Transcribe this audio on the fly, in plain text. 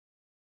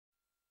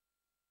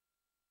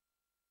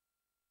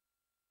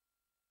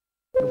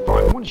You'll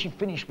find once you've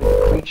finished with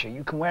the creature,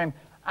 you can wear him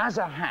as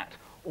a hat.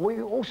 Or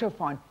you also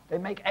find they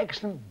make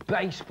excellent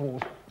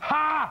baseballs.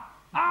 Ha!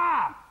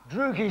 Ah!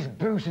 Droogies,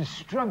 boosters,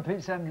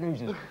 strumpets and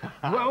losers.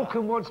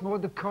 Welcome once more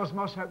to the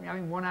Kosmos. Hope you're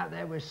having one out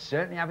there. We're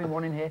certainly having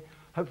one in here.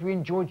 Hope you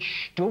enjoyed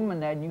Stum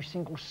and their new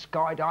single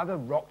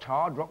Skydiver. Rocked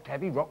hard, rocked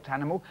heavy, rocked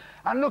animal.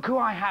 And look who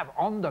I have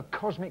on the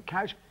cosmic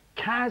couch.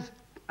 Kaz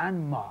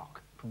and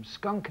Mark from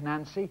Skunk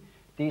Anansie.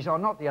 These are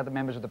not the other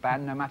members of the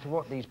band, no matter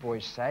what these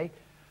boys say.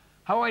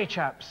 How are you,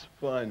 chaps?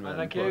 Fine, man.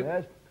 Thank you.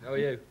 How are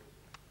you?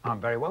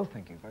 I'm very well,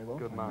 thank you. Very well.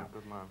 Good man,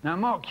 good man. Now,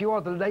 Mark, you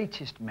are the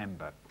latest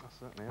member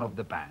of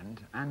the band,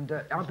 and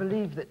I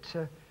believe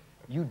that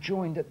you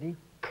joined at the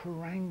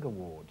Kerrang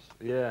Awards.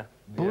 Yeah.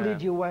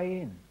 Bullied your way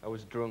in. I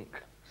was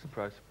drunk.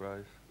 Surprise,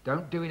 surprise.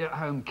 Don't do it at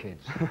home,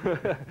 kids.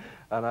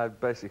 And I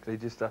basically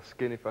just asked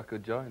Skin if I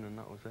could join, and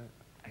that was it.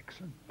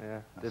 Excellent.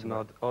 Yeah. Did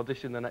an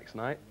audition the next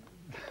night,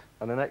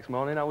 and the next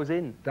morning I was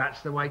in.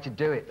 That's the way to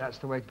do it. That's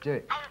the way to do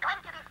it.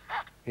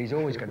 He's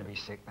always going to be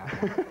sick,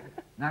 that one.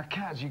 Now,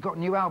 Kaz, you've got a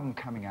new album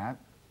coming out.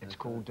 It's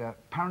called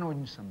Paranoid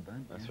and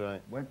Sunburnt. That's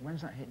right.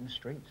 When's that hitting the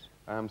streets?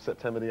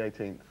 September the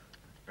 18th.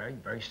 Very,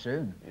 very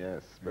soon.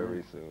 Yes,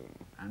 very soon.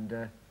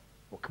 And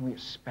what can we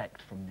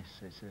expect from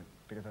this? It's a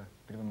bit of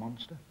a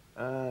monster.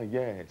 Yeah,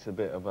 it's a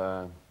bit of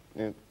a.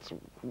 It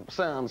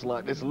sounds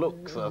like this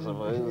looks, I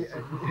suppose.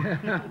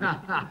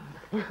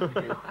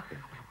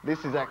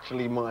 This is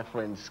actually my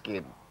friend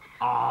Skin.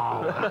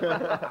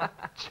 Oh,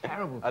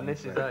 terrible. And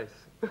this is Ace.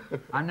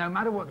 And no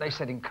matter what they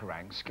said in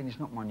Kerrang, Skin is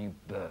not my new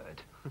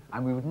bird.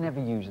 And we would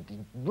never use a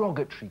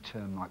derogatory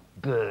term like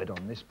bird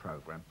on this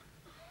programme.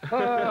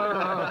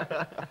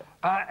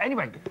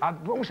 Anyway, I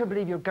also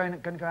believe you're going to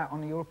go out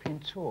on a European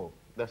tour.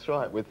 That's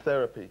right, with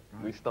Therapy.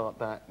 Right. We start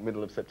that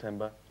middle of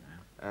September,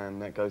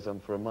 and that goes on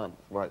for a month,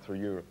 right through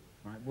Europe.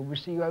 Right, will we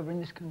see you over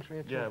in this country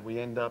at all? Yeah, we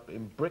end up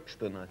in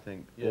Brixton, I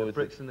think. Yeah,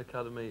 Brixton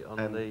Academy on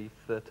the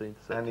 13th of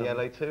September. And the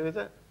LA too, is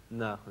it?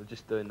 No, we're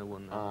just doing the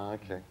one now. Ah,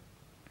 okay.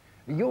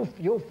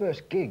 Your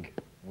first gig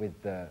with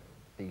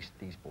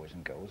these boys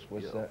and girls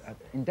was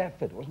in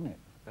Deptford, wasn't it?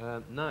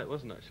 No, it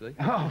wasn't actually.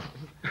 Oh.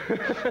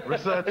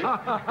 Research.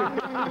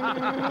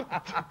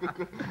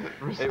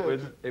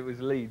 It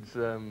was Leeds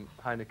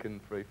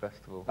Heineken Free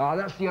Festival. Oh,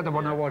 that's the other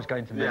one I was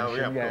going to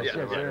mention. Yes.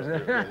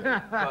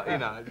 But you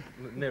know,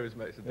 near as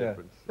makes a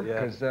difference.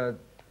 Yeah. Because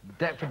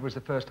Deptford was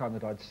the first time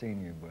that I'd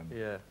seen you.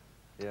 Yeah,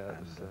 it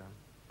was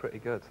pretty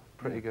good.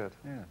 Pretty good.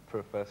 Yeah. For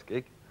a first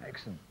gig.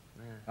 Excellent.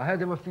 Yeah. I heard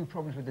there were a few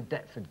problems with the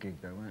Deptford gig,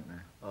 though, weren't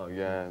there? Oh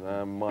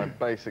yeah, my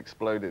bass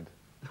exploded.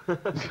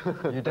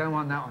 You don't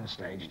want that on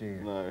stage, do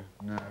you? No.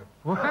 No.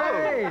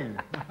 Hey!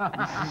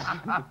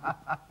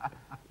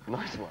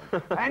 Nice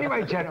one.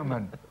 Anyway,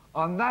 gentlemen,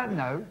 on that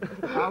note,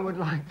 I would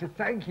like to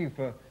thank you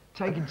for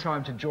taking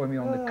time to join me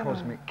on the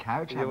Cosmic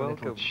Couch, have a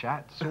little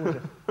chat. It's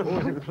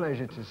always a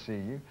pleasure to see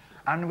you.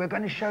 And we're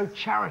going to show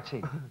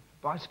Charity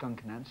by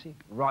Skunk Anansie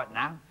right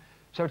now.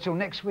 So till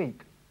next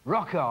week,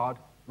 rock hard,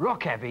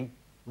 rock heavy,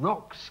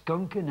 rock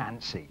Skunk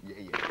Anansie.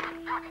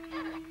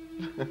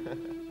 Yeah.